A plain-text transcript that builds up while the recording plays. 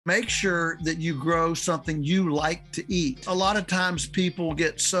Make sure that you grow something you like to eat. A lot of times people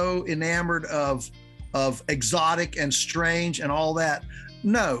get so enamored of exotic and strange and all that.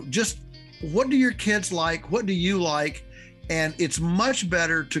 No, just what do your kids like? What do you like? And it's much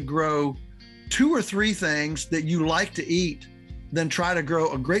better to grow 2 or 3 things that you like to eat than try to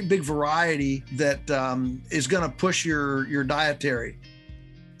grow a great big variety that is going to push your dietary.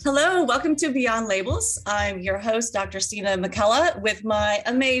 Hello, welcome to Beyond Labels. I'm your host, Dr. Sina McCullough, with my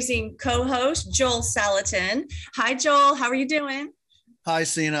amazing co-host, Joel Salatin. Hi, Joel. How are you doing? Hi,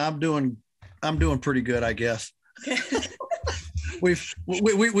 Sina. I'm doing pretty good, I guess.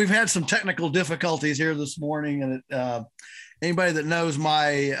 We've had some technical difficulties here this morning, and anybody that knows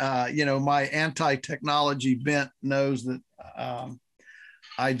my my anti-technology bent knows that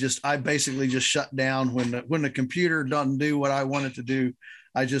I basically just shut down when the computer doesn't do what I want it to do.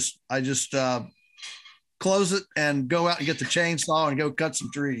 I just close it and go out and get the chainsaw and go cut some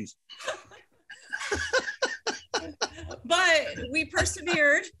trees. But we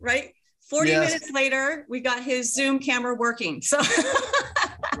persevered, right? 40 minutes later, we got his Zoom camera working. So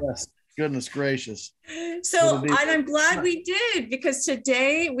yes, goodness gracious. So and I'm glad we did, because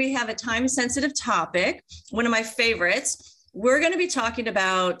today we have a time-sensitive topic, one of my favorites. We're going to be talking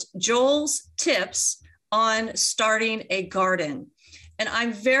about Joel's tips on starting a garden. And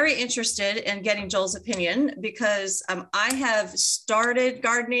I'm very interested in getting Joel's opinion, because I have started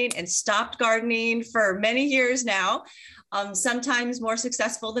gardening and stopped gardening for many years now, sometimes more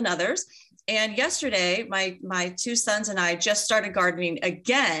successful than others. And yesterday, my 2 sons and I just started gardening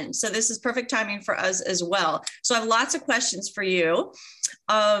again. So this is perfect timing for us as well. So I have lots of questions for you.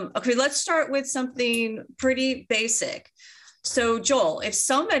 Okay, let's start with something pretty basic. So Joel, if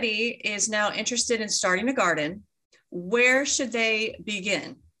somebody is now interested in starting a garden, where should they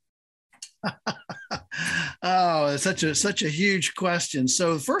begin? Oh, it's such a huge question.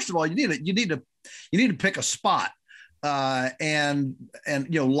 So first of all, you need to pick a spot, and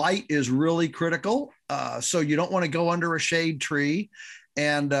light is really critical. So you don't want to go under a shade tree,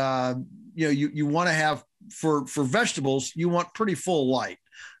 and you want to have for vegetables, you want pretty full light.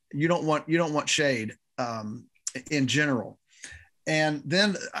 You don't want shade in general. And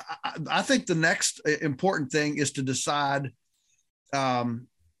then I think the next important thing is to decide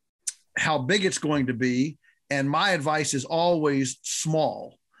how big it's going to be. And my advice is always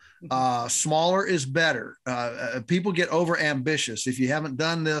small. Smaller is better. People get over ambitious. If you haven't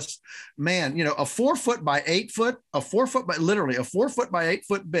done this, man, a 4 foot by 8 foot, literally a 4 foot by 8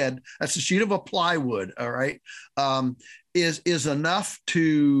 foot bed, that's a sheet of a plywood. All right. Is enough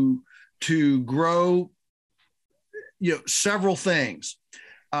to grow several things.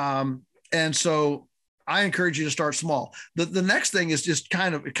 And so I encourage you to start small. The next thing is just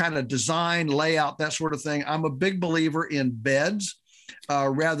kind of design, layout, that sort of thing. I'm a big believer in beds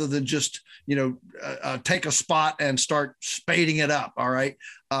rather than just, take a spot and start spading it up. All right.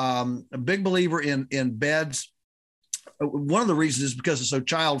 A big believer in beds. One of the reasons is because it's so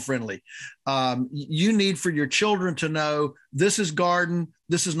child friendly. You need for your children to know this is garden,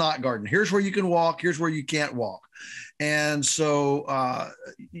 this is not garden. Here's where you can walk, here's where you can't walk. And so,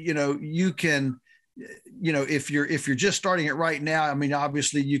 you can, if you're just starting it right now, I mean,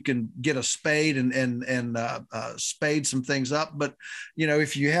 obviously you can get a spade and spade some things up. But,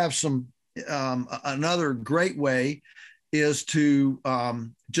 if you have another great way is to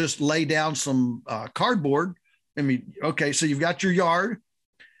just lay down some cardboard. I mean, okay, so you've got your yard,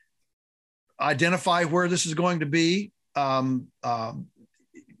 identify where this is going to be,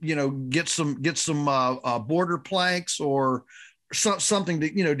 get some border planks or something to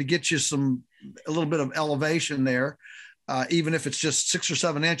get you a little bit of elevation there, even if it's just 6 or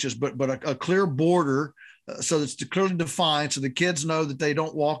 7 inches, but a clear border so that's clearly defined, so the kids know that they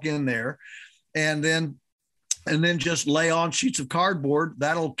don't walk in there, and then just lay on sheets of cardboard.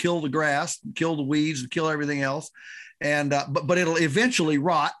 That'll kill the grass, kill the weeds, and kill everything else, and but it'll eventually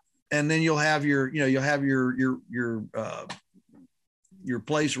rot, and then you'll have your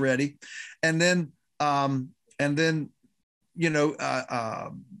place ready, and then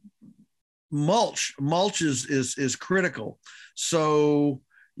mulch is critical. So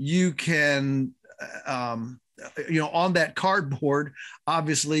you can on that cardboard,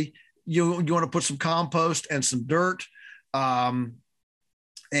 obviously you want to put some compost and some dirt, and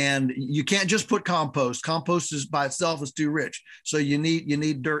you can't just put compost. Compost is by itself is too rich, so you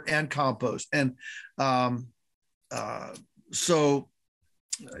need dirt and compost, and so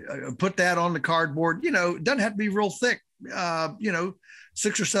put that on the cardboard. It doesn't have to be real thick.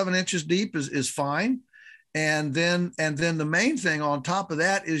 6 or 7 inches deep is fine. And then the main thing on top of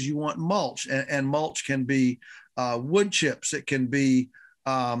that is you want mulch, and mulch can be wood chips. It can be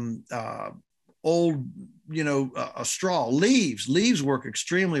um, old, a straw, leaves work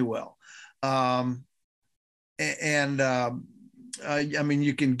extremely well. And I mean,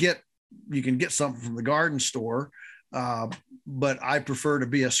 you can get something from the garden store, but I prefer to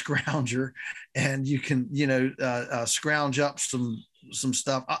be a scrounger, and you can, scrounge up some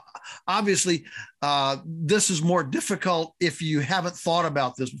stuff. Obviously, this is more difficult if you haven't thought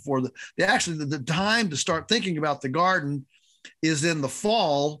about this before. The time to start thinking about the garden is in the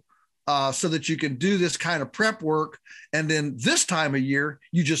fall, so that you can do this kind of prep work, and then this time of year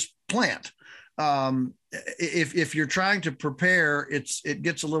you just plant. If you're trying to prepare, it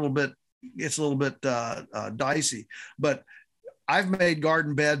gets a little bit dicey. But I've made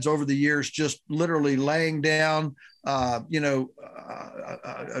garden beds over the years, just literally laying down, a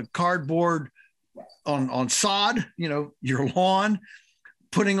cardboard on sod, your lawn,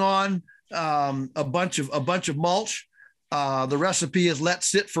 putting on a bunch of mulch. The recipe is let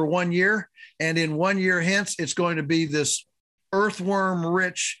sit for 1 year, and in 1 year hence, it's going to be this earthworm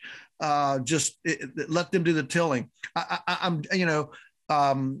rich. Let them do the tilling. I'm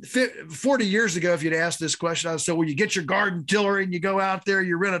 40 years ago, if you'd asked this question, I would say, well, you get your garden tiller and you go out there,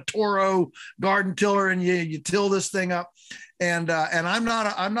 you rent a Toro garden tiller and you till this thing up. And I'm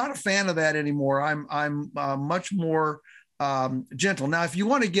not a fan of that anymore. I'm much more gentle. Now, if you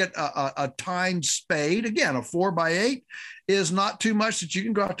want to get a tined spade, again, a 4x8 is not too much, that you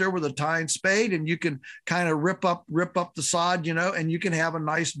can go out there with a tined spade and you can kind of rip up the sod, and you can have a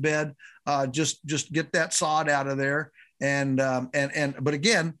nice bed. Just get that sod out of there. But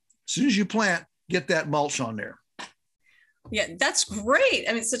again, as soon as you plant, get that mulch on there. Yeah, that's great.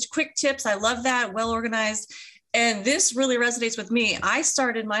 I mean, such quick tips. I love that. Well organized. And this really resonates with me. I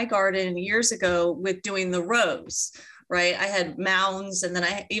started my garden years ago with doing the rows, right? I had mounds, and then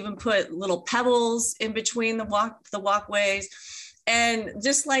I even put little pebbles in between the walkways. And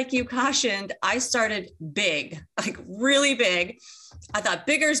just like you cautioned, I started big, like really big. I thought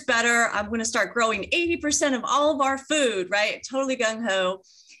bigger's better. I'm going to start growing 80% of all of our food, right? Totally gung-ho.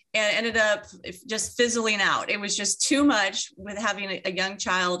 And ended up just fizzling out. It was just too much with having a young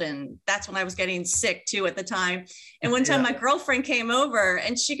child. And that's when I was getting sick too at the time. And one time my girlfriend came over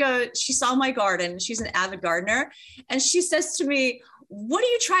and she saw my garden. She's an avid gardener. And she says to me, "What are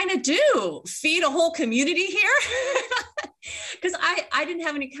you trying to do? Feed a whole community here?" Because I didn't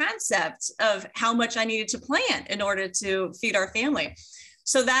have any concept of how much I needed to plant in order to feed our family.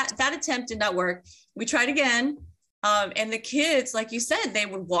 So that attempt did not work. We tried again. And the kids, like you said, they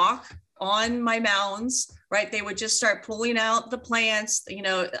would walk on my mounds, right? They would just start pulling out the plants.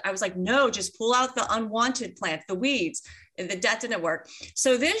 I was like, no, just pull out the unwanted plants, the weeds. And that didn't work.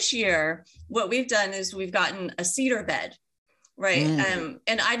 So this year, what we've done is we've gotten a cedar bed, right?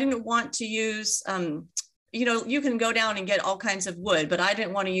 And I didn't want to use, you can go down and get all kinds of wood, but I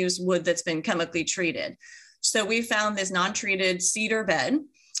didn't want to use wood that's been chemically treated. So we found this non-treated cedar bed.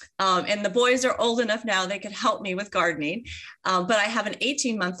 And the boys are old enough now, they could help me with gardening. But I have an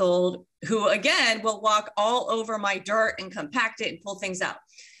 18-month-old who, again, will walk all over my dirt and compact it and pull things out.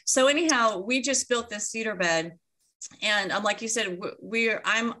 So anyhow, we just built this cedar bed. And like you said,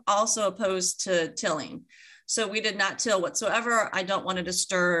 I'm also opposed to tilling. So we did not till whatsoever. I don't want to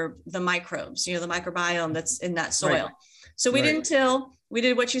disturb the microbes, the microbiome that's in that soil. Right. So we didn't till. We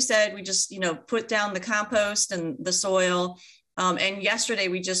did what you said. We just, put down the compost and the soil. And yesterday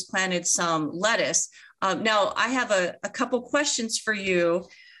we just planted some lettuce. Now I have a couple questions for you.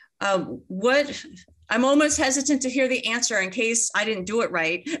 I'm almost hesitant to hear the answer in case I didn't do it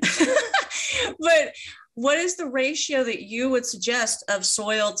right. But what is the ratio that you would suggest of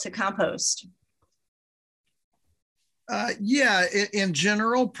soil to compost? In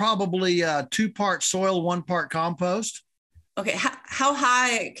general, probably 2 parts soil, 1 part compost. Okay. How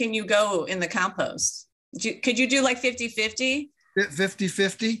high can you go in the compost? Could you do like 50-50?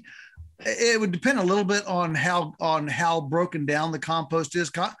 50-50. It would depend a little bit on how broken down the compost is.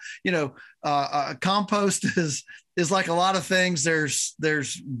 Compost is like a lot of things.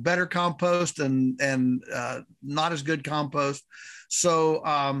 There's better compost and not as good compost. So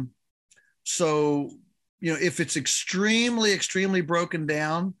if it's extremely broken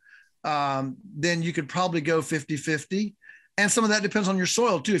down, then you could probably go 50-50. And some of that depends on your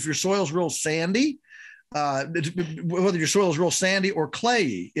soil too. If your soil is real sandy, whether your soil is real sandy or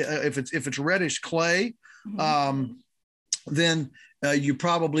clayey, if it's reddish clay, then you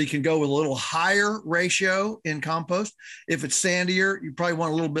probably can go with a little higher ratio in compost. If it's sandier, you probably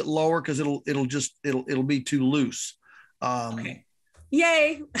want a little bit lower because it'll be too loose. Okay.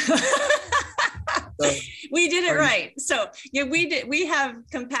 Yay. We did it right. So yeah, we have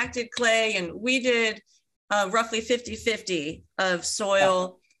compacted clay, and we did roughly 50-50 of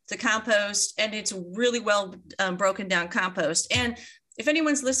soil to compost, and it's really well broken down compost. And if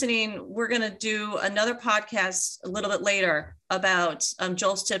anyone's listening, we're going to do another podcast a little bit later about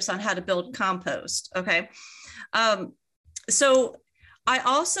Joel's tips on how to build compost. Okay. So I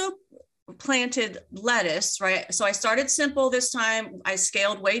also planted lettuce, right? So I started simple this time. I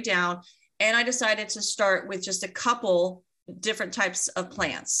scaled way down, and I decided to start with just a couple different types of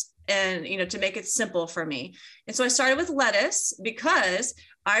plants, and, you know, to make it simple for me. And so I started with lettuce because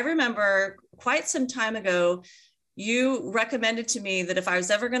I remember quite some time ago, you recommended to me that if I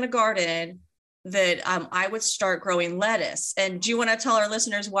was ever going to garden, that I would start growing lettuce. And do you want to tell our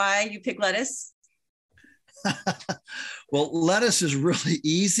listeners why you picked lettuce? Well, lettuce is really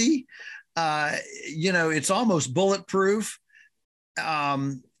easy. You know, it's almost bulletproof,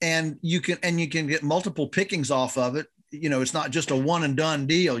 and you can get multiple pickings off of it. You know, it's not just a one and done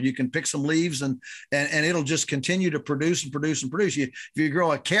deal. You can pick some leaves and it'll just continue to produce and produce and produce. If you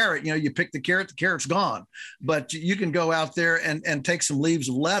grow a carrot, you know, you pick the carrot's gone, but you can go out there and take some leaves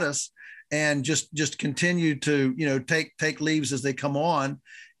of lettuce and just continue to, you know, take leaves as they come on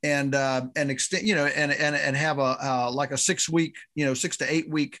and extend, you know, and have like a 6 week, you know, 6 to 8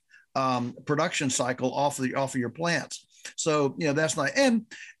 week production cycle off of your plants. So, you know, that's nice. And,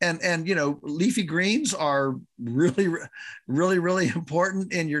 you know, leafy greens are really, really, really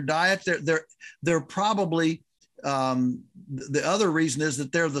important in your diet. They're probably, the other reason is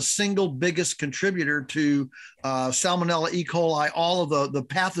that they're the single biggest contributor to Salmonella, E. coli, all of the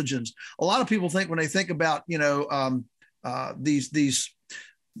pathogens. A lot of people think when they think about, you know, these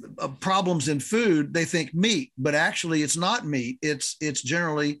problems in food, they think meat, but actually it's not meat. It's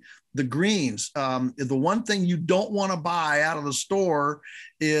generally the greens. The one thing you don't want to buy out of the store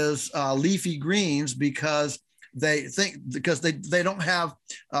is leafy greens because they don't have,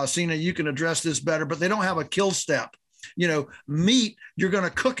 Sina, you can address this better, but they don't have a kill step. You know, meat, you're going to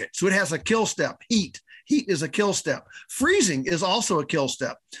cook it. So it has a kill step. Heat is a kill step. Freezing is also a kill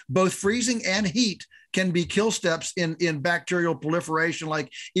step. Both freezing and heat can be kill steps in bacterial proliferation,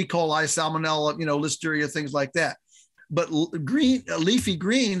 like E. coli, Salmonella, you know, Listeria, things like that. But leafy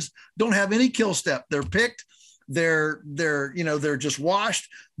greens don't have any kill step. They're picked, they're you know, they're just washed,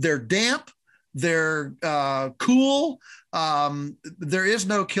 they're damp, they're cool. There is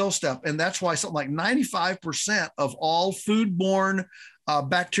no kill step, and that's why something like 95% of all foodborne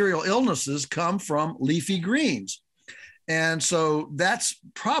bacterial illnesses come from leafy greens. And so that's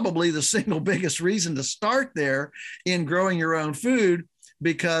probably the single biggest reason to start there in growing your own food,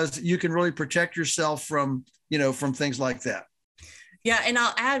 because you can really protect yourself from, you know, from things like that. Yeah. And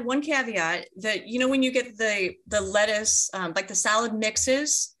I'll add one caveat that, you know, when you get the lettuce, like the salad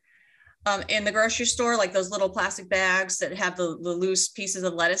mixes in the grocery store, like those little plastic bags that have the loose pieces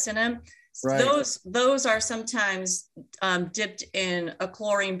of lettuce in them, right. Those are sometimes dipped in a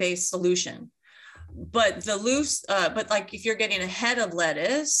chlorine-based solution. But the loose, but like if you're getting a head of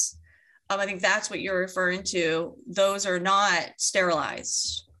lettuce, I think that's what you're referring to. Those are not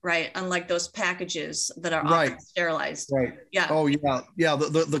sterilized, right? Unlike those packages that are often sterilized. Right. Yeah. Oh yeah. Yeah.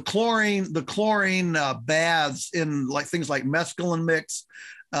 The chlorine baths in like things like mescaline mix,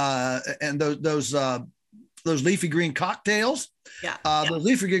 and those leafy green cocktails. Yeah. Those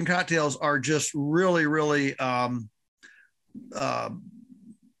leafy green cocktails are just really, really,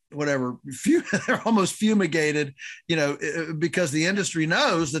 whatever, they're almost fumigated, you know, because the industry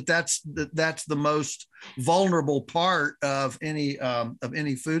knows that's the most vulnerable part of any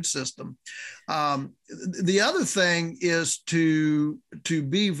food system. The other thing is to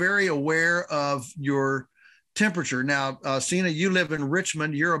be very aware of your temperature. Now, Sina, you live in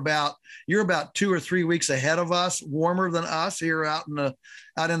Richmond. You're about 2 or 3 weeks ahead of us, warmer than us here out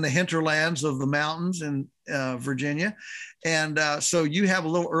in the hinterlands of the mountains in Virginia. And so you have a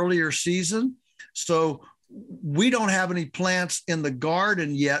little earlier season. So we don't have any plants in the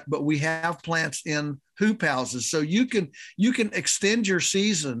garden yet, but we have plants in hoop houses. So you can extend your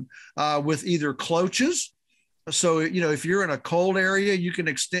season with either cloches. So, you know, if you're in a cold area, you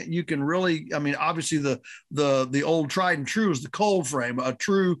can really, I mean, obviously the old tried and true is the cold frame, a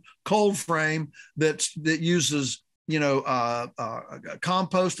true cold frame that uses, you know,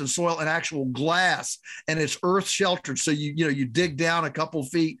 compost and soil and actual glass, and it's earth sheltered. So you dig down a couple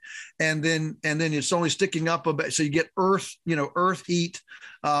feet and then it's only sticking up a bit. So you get earth heat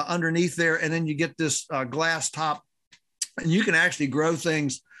underneath there. And then you get this glass top, and you can actually grow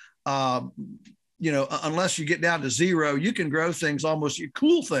things, you know, unless you get down to zero, you can grow things, almost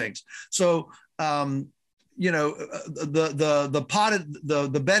cool things. So, you know, the potted,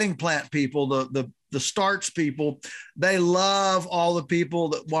 the bedding plant people, the starts people. They love all the people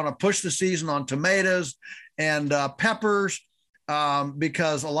that want to push the season on tomatoes and peppers,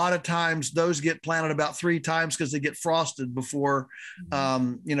 because a lot of times those get planted about 3 times because they get frosted before,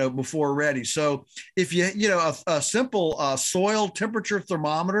 before ready. So if a simple soil temperature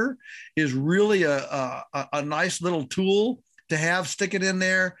thermometer is really a nice little tool to have. Stick it in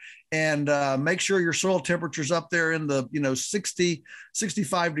there and make sure your soil temperature's up there in the 60,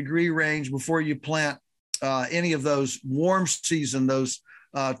 65 degree range before you plant any of those warm season, those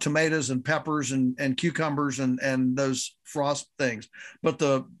tomatoes and peppers and cucumbers and those frost things. But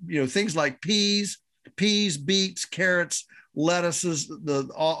the things like peas, beets, carrots, lettuces,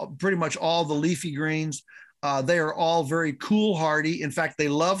 pretty much all the leafy greens, they are all very cool hardy. In fact, they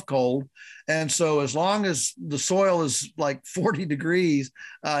love cold. And so as long as the soil is like 40 degrees,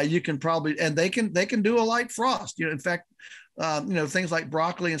 you can probably, and they can do a light frost. In fact, things like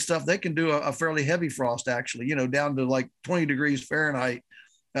broccoli and stuff, they can do a fairly heavy frost actually, down to like 20 degrees Fahrenheit.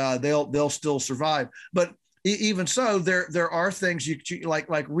 They'll still survive. But even so, there are things you like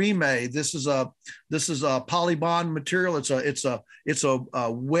remay. This is a polybond material. It's a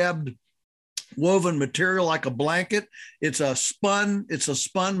webbed woven material like a blanket. It's a spun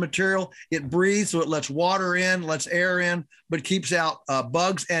material. It breathes, so it lets water in, lets air in, but keeps out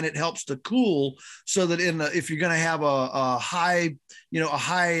bugs, and it helps to cool so that if you're going to have a high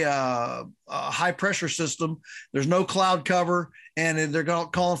pressure system, there's no cloud cover, and they're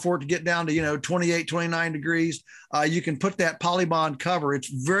calling for it to get down to 28, 29 degrees. You can put that polybond cover. It's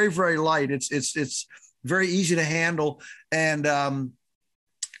very, very light. It's very easy to handle, and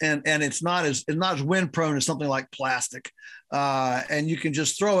it's not as wind prone as something like plastic. And you can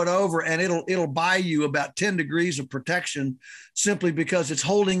just throw it over, and it'll buy you about 10 degrees of protection, simply because it's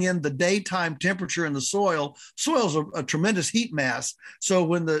holding in the daytime temperature in the soil. Soil's a tremendous heat mass. So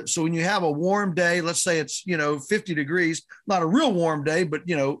when you have a warm day, let's say it's 50 degrees, not a real warm day, but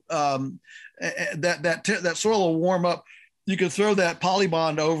that soil will warm up. You can throw that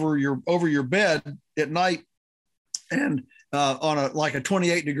polybond over your bed at night, and on a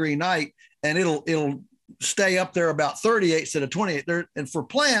 28 degree night, and it'll stay up there about 38 instead of 28 there. And for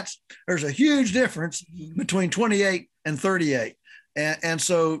plants, there's a huge difference between 28 and 38. And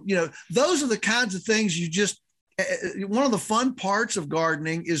so, those are the kinds of things one of the fun parts of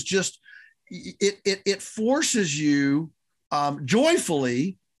gardening is just, it forces you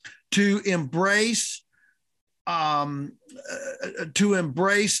joyfully to embrace our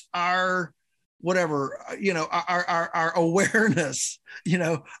our awareness,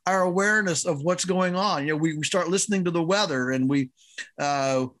 our awareness of what's going on. We start listening to the weather, and we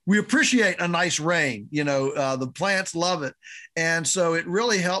appreciate a nice rain. The plants love it. And so it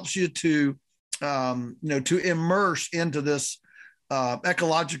really helps you to immerse into this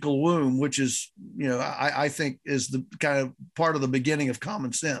ecological womb, which is, I think is the kind of part of the beginning of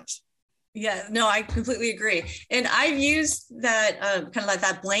common sense. Yeah, no, I completely agree. And I've used that kind of like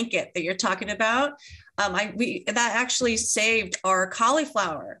that blanket that you're talking about. That actually saved our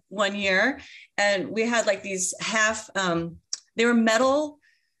cauliflower one year. And we had like these they were metal,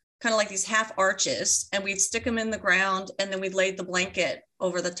 kind of like these half arches, and we'd stick them in the ground, and then we'd lay the blanket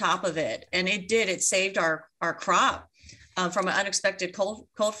over the top of it. And it saved our crop from an unexpected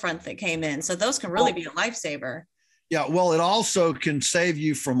cold front that came in. So those can really be a lifesaver. Yeah, well, it also can save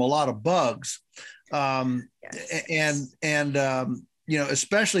you from a lot of bugs, Yes. and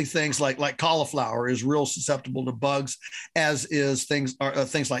especially things like cauliflower is real susceptible to bugs, as is things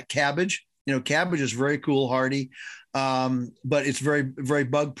like cabbage. Cabbage is very cool hardy, but it's very, very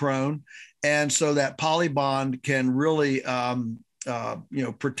bug prone, and so that polybond can really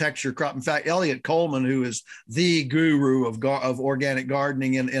protect your crop. In fact, Elliot Coleman, who is the guru of organic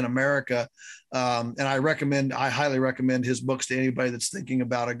gardening in America. And I highly recommend his books to anybody that's thinking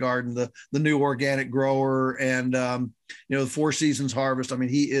about a garden, the New Organic Grower and, the Four Seasons Harvest. I mean,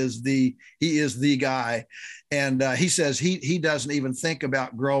 he is the guy. And he says he doesn't even think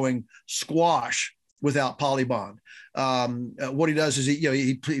about growing squash without polybond. What he does is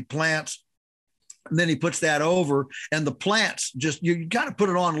he plants, and then he puts that over, and the plants you got to put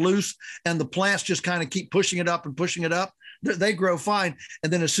it on loose, and the plants just kind of keep pushing it up and pushing it up. They grow fine.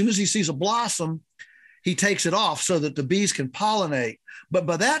 And then as soon as he sees a blossom, he takes it off so that the bees can pollinate. But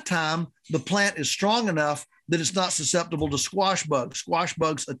by that time, the plant is strong enough that it's not susceptible to squash bugs. Squash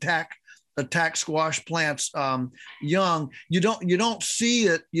bugs attack squash plants young. You don't see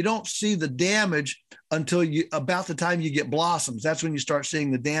it. You don't see the damage until about the time you get blossoms. That's when you start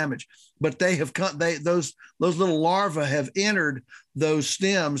seeing the damage. But those little larvae have entered those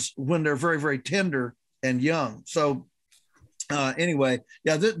stems when they're very, very tender and young. So Anyway,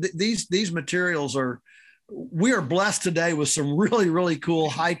 yeah, these materials we are blessed today with some really, really cool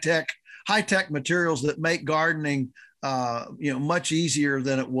high tech materials that make gardening, much easier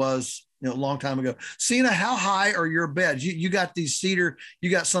than it was, a long time ago. Sina, how high are your beds? You got these cedar, you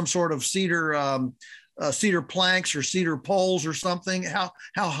got some sort of cedar planks or cedar poles or something. How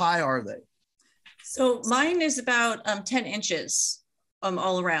high are they? So mine is about 10 inches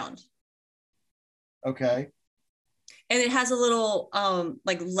all around. Okay. And it has a little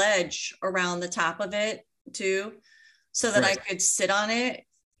like ledge around the top of it too, so that right. I could sit on it,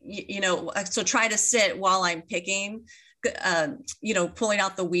 so try to sit while I'm picking, pulling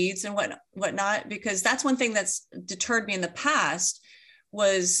out the weeds and whatnot, because that's one thing that's deterred me in the past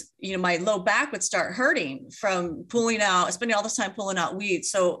was, my low back would start hurting from spending all this time pulling out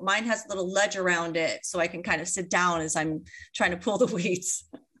weeds. So mine has a little ledge around it so I can kind of sit down as I'm trying to pull the weeds.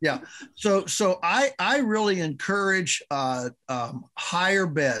 Yeah. So I really encourage higher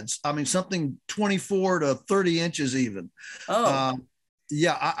beds. I mean, something 24 to 30 inches even. Oh.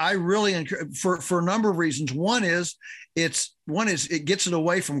 Yeah, I really encourage for a number of reasons. One is it gets it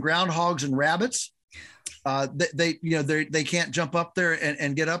away from groundhogs and rabbits. They can't jump up there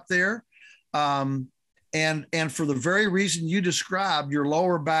and get up there. And for the very reason you described, your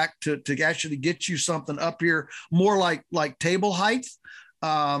lower back to actually get you something up here more like table height.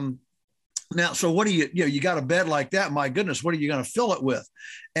 Now, so what do you got a bed like that? My goodness, what are you going to fill it with?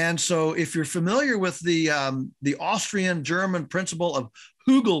 And so if you're familiar with the Austrian German principle of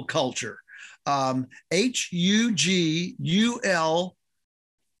Hugel culture, Hugul,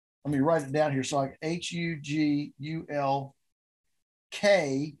 let me write it down here. So like Hugulkultur.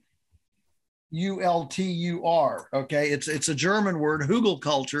 Okay. It's a German word, Hugel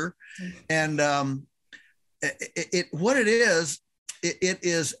culture. And, what it is,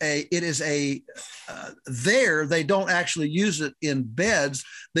 there they don't actually use it in beds.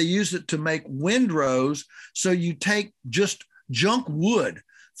 They use it to make windrows. So you take just junk wood.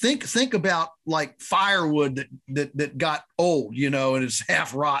 Think about like firewood that got old, and it's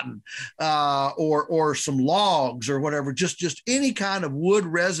half rotten, or some logs or whatever, just any kind of wood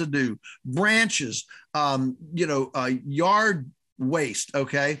residue, branches, yard waste.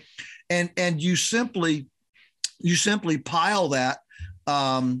 Okay. And you simply pile that,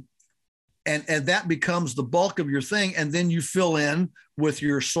 and that becomes the bulk of your thing. And then you fill in with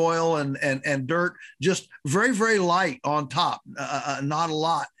your soil and dirt, just very, very light on top, not a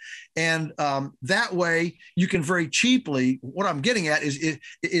lot. And that way you can very cheaply, what I'm getting at is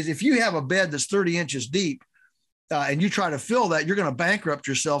if you have a bed that's 30 inches deep, and you try to fill that, you're going to bankrupt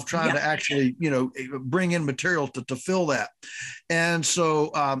yourself trying to actually, bring in material to fill that. And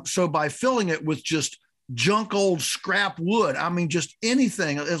so by filling it with just junk old scrap wood, I mean, just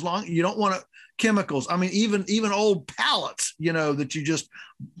anything, as long you don't want to chemicals. I mean, even old pallets, that you just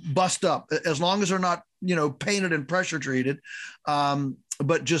bust up, as long as they're not, painted and pressure treated.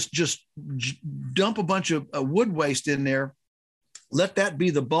 But just dump a bunch of wood waste in there. Let that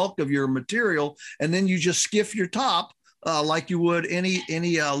be the bulk of your material, and then you just skiff your top like you would any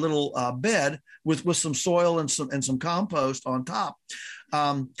little bed with some soil and some compost on top.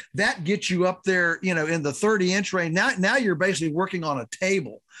 That gets you up there, in the 30-inch range. Now you're basically working on a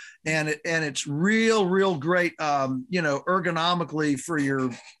table, and it's real great, ergonomically for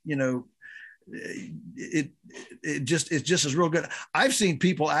your, it just is real good. I've seen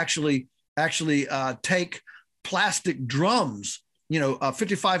people actually take plastic drums,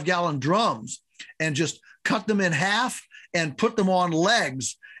 55-gallon drums, and just cut them in half and put them on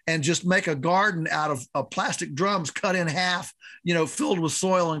legs and just make a garden out of plastic drums cut in half, filled with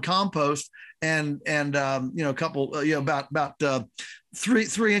soil and compost, and a couple, about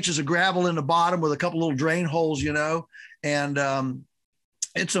 3 inches of gravel in the bottom with a couple little drain holes, and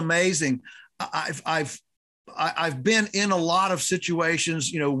it's amazing. I've been in a lot of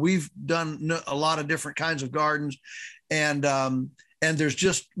situations, we've done a lot of different kinds of gardens, and there's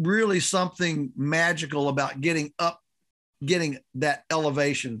just really something magical about getting that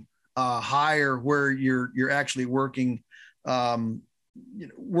elevation higher, where you're actually working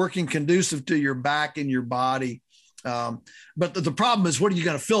conducive to your back and your body. But the problem is, what are you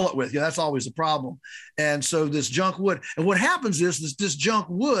going to fill it with? That's always the problem. And so this junk wood, and what happens is this junk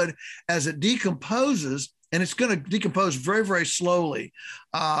wood, as it decomposes, and it's going to decompose very, very slowly.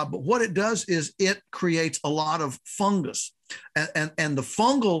 But what it does is it creates a lot of fungus, and the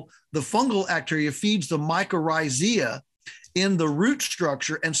fungal bacteria feeds the mycorrhizia in the root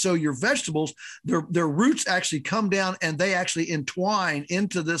structure. And so your vegetables, their roots actually come down and they actually entwine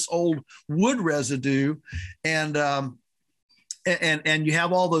into this old wood residue. And you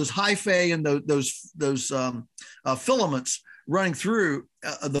have all those hyphae and those filaments running through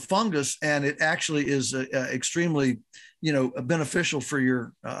the fungus, and it actually is extremely, beneficial for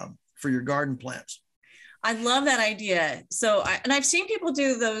your garden plants. I love that idea. So, and I've seen people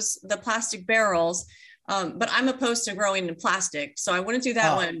do the plastic barrels, but I'm opposed to growing in plastic, so I wouldn't do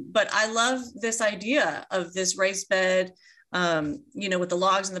that one. But I love this idea of this raised bed, with the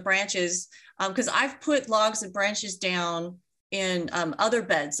logs and the branches, because I've put logs and branches down in other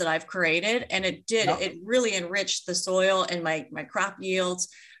beds that I've created, and it really enriched the soil and my crop yields.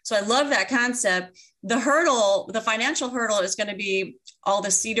 So I love that concept. The financial hurdle is going to be all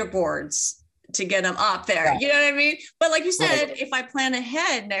the cedar boards to get them up there. Yeah. You know what I mean? But like you said, right, if I plan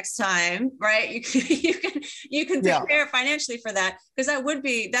ahead next time, right, you can prepare financially for that, because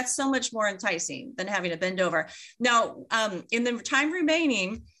that's so much more enticing than having to bend over. Now, in the time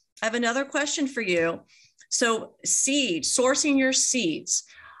remaining, I have another question for you. So sourcing your seeds.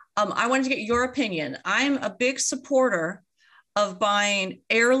 I wanted to get your opinion. I'm a big supporter of buying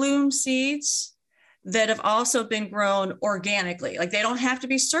heirloom seeds that have also been grown organically. Like, they don't have to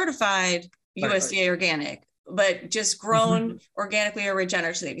be certified USDA organic, but just grown organically or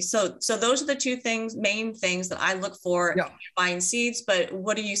regeneratively. So those are the two main things that I look for buying seeds. But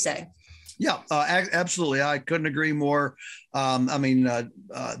what do you say? Yeah, absolutely. I couldn't agree more.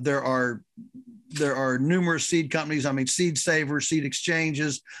 There are numerous seed companies. Seed Saver, Seed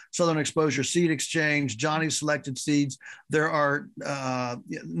Exchanges, Southern Exposure Seed Exchange, Johnny's Selected Seeds. There are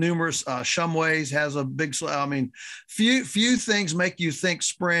numerous. Shumway's has a big. Few things make you think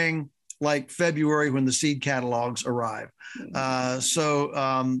spring like February when the seed catalogs arrive. So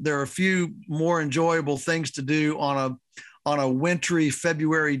there are a few more enjoyable things to do on a wintry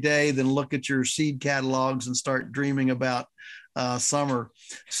February day than look at your seed catalogs and start dreaming about summer.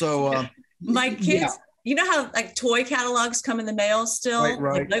 So my kids, you know how like toy catalogs come in the mail still,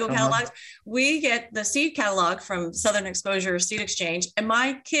 right. Like Lego catalogs? We get the seed catalog from Southern Exposure Seed Exchange, and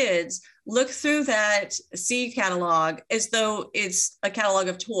my kids look through that seed catalog as though it's a catalog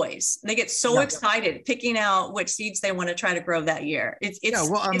of toys. They get so excited picking out which seeds they want to try to grow that year. It's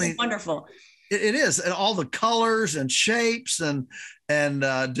wonderful. It is, and all the colors and shapes and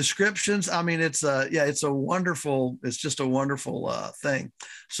descriptions. It's just a wonderful thing.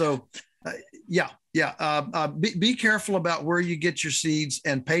 So be careful about where you get your seeds,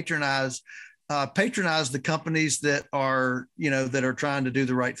 and patronize the companies that are trying to do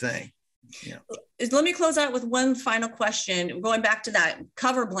the right thing. Yeah. Let me close out with one final question. Going back to that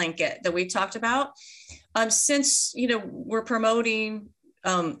cover blanket that we talked about, since we're promoting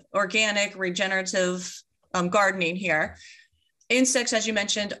organic, regenerative gardening here, insects, as you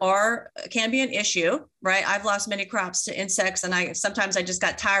mentioned, can be an issue, right? I've lost many crops to insects, and sometimes I just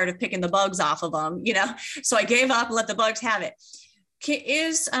got tired of picking the bugs off of them, so I gave up and let the bugs have it.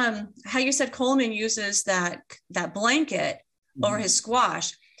 Is how you said Coleman uses that blanket over his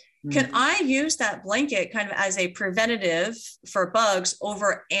squash. Can I use that blanket kind of as a preventative for bugs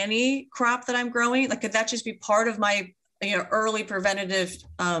over any crop that I'm growing? Like, could that just be part of my early preventative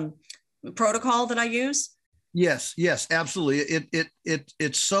protocol that I use? Yes, absolutely.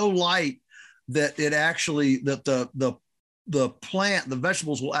 It's so light that it actually the plant, the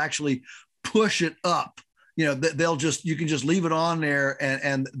vegetables will actually push it up. You can just leave it on there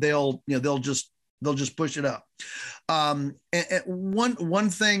and they'll just push it up. And one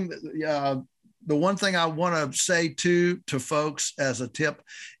thing, the one thing I want to say to folks as a tip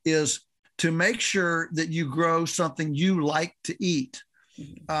is to make sure that you grow something you like to eat.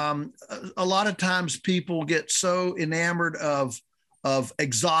 A lot of times people get so enamored of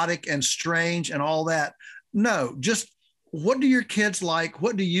exotic and strange and all that. No, just what do your kids like?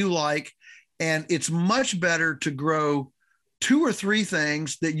 What do you like? And it's much better to grow 2 or 3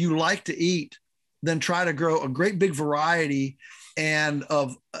 things that you like to eat than try to grow a great big variety and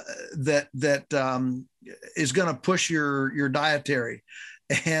of that is going to push your dietary.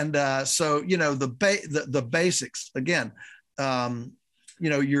 And so the basics again.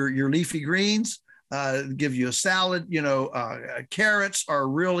 Your leafy greens give you a salad. Carrots are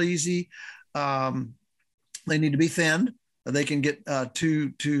real easy. They need to be thinned. They can get too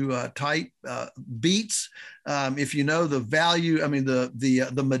tight. Beets, if you know the value,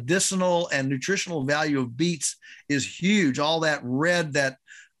 the medicinal and nutritional value of beets is huge. All that red, that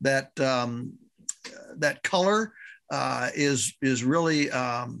color is really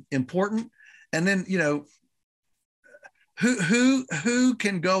important. And then who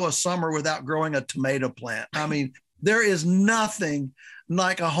can go a summer without growing a tomato plant? There is nothing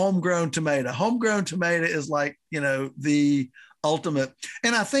like a homegrown tomato. Homegrown tomato is like, the ultimate.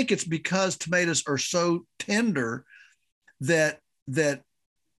 And I think it's because tomatoes are so tender that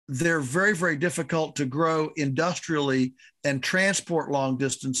they're very, very difficult to grow industrially and transport long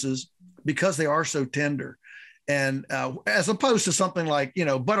distances because they are so tender. And as opposed to something like,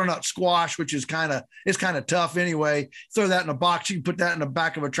 butternut squash, which is kind of tough anyway. Throw that in a box, you can put that in the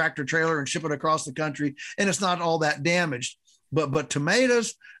back of a tractor trailer and ship it across the country, and it's not all that damaged. But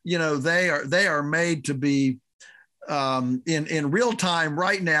tomatoes, they are made to be in real time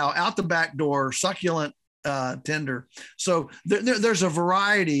right now, out the back door, succulent, tender. So there's a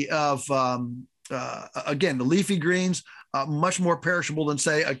variety of again, the leafy greens, much more perishable than,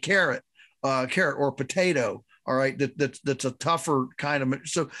 say, a carrot or potato. All right, that's a tougher kind of.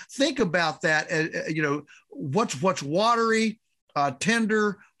 So think about that. What's watery,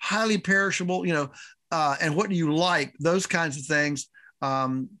 tender, highly perishable. And what do you like? Those kinds of things.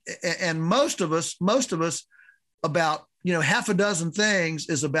 And most of us, about half a dozen things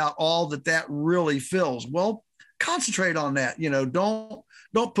is about all that really fills. Well, concentrate on that.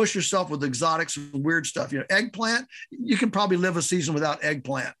 Don't push yourself with exotics and weird stuff. Eggplant, you can probably live a season without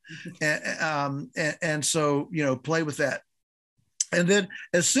eggplant. And so, play with that. And then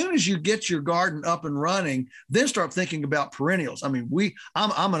as soon as you get your garden up and running, then start thinking about perennials. I mean,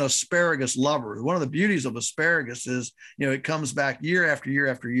 I'm an asparagus lover. One of the beauties of asparagus is, it comes back year after year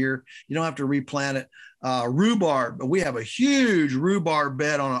after year. You don't have to replant it. Rhubarb, we have a huge rhubarb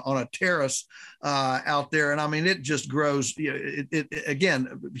bed on a terrace out there. And I mean, it just grows,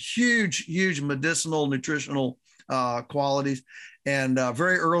 again, huge medicinal, nutritional qualities. And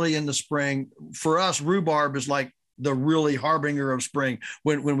very early in the spring, for us, rhubarb is like the really harbinger of spring.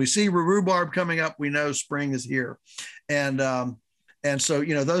 When we see rhubarb coming up, we know spring is here. And so,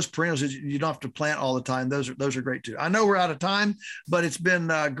 those perennials, you don't have to plant all the time. Those are great too. I know we're out of time, but it's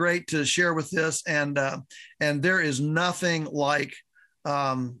been great to share with this. And there is nothing like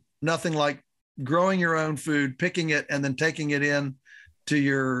growing your own food, picking it, and then taking it in to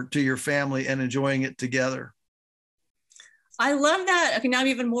your family and enjoying it together. I love that. Okay, now I'm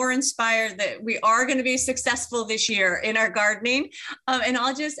even more inspired that we are going to be successful this year in our gardening. And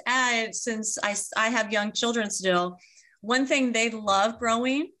I'll just add, since I have young children still, one thing they love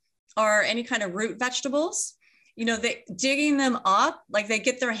growing are any kind of root vegetables. They digging them up, like they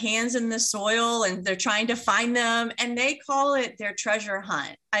get their hands in the soil and they're trying to find them, and they call it their treasure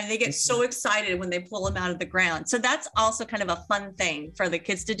hunt. They get so excited when they pull them out of the ground. So that's also kind of a fun thing for the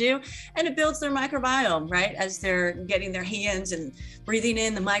kids to do. And it builds their microbiome, right? As they're getting their hands and breathing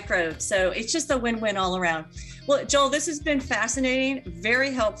in the microbes. So it's just a win-win all around. Well, Joel, this has been fascinating,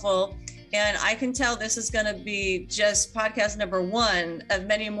 very helpful. And I can tell this is going to be just podcast number 1 of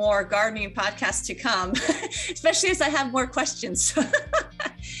many more gardening podcasts to come, especially as I have more questions.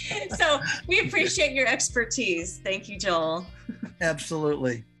 So we appreciate your expertise. Thank you, Joel.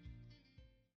 Absolutely.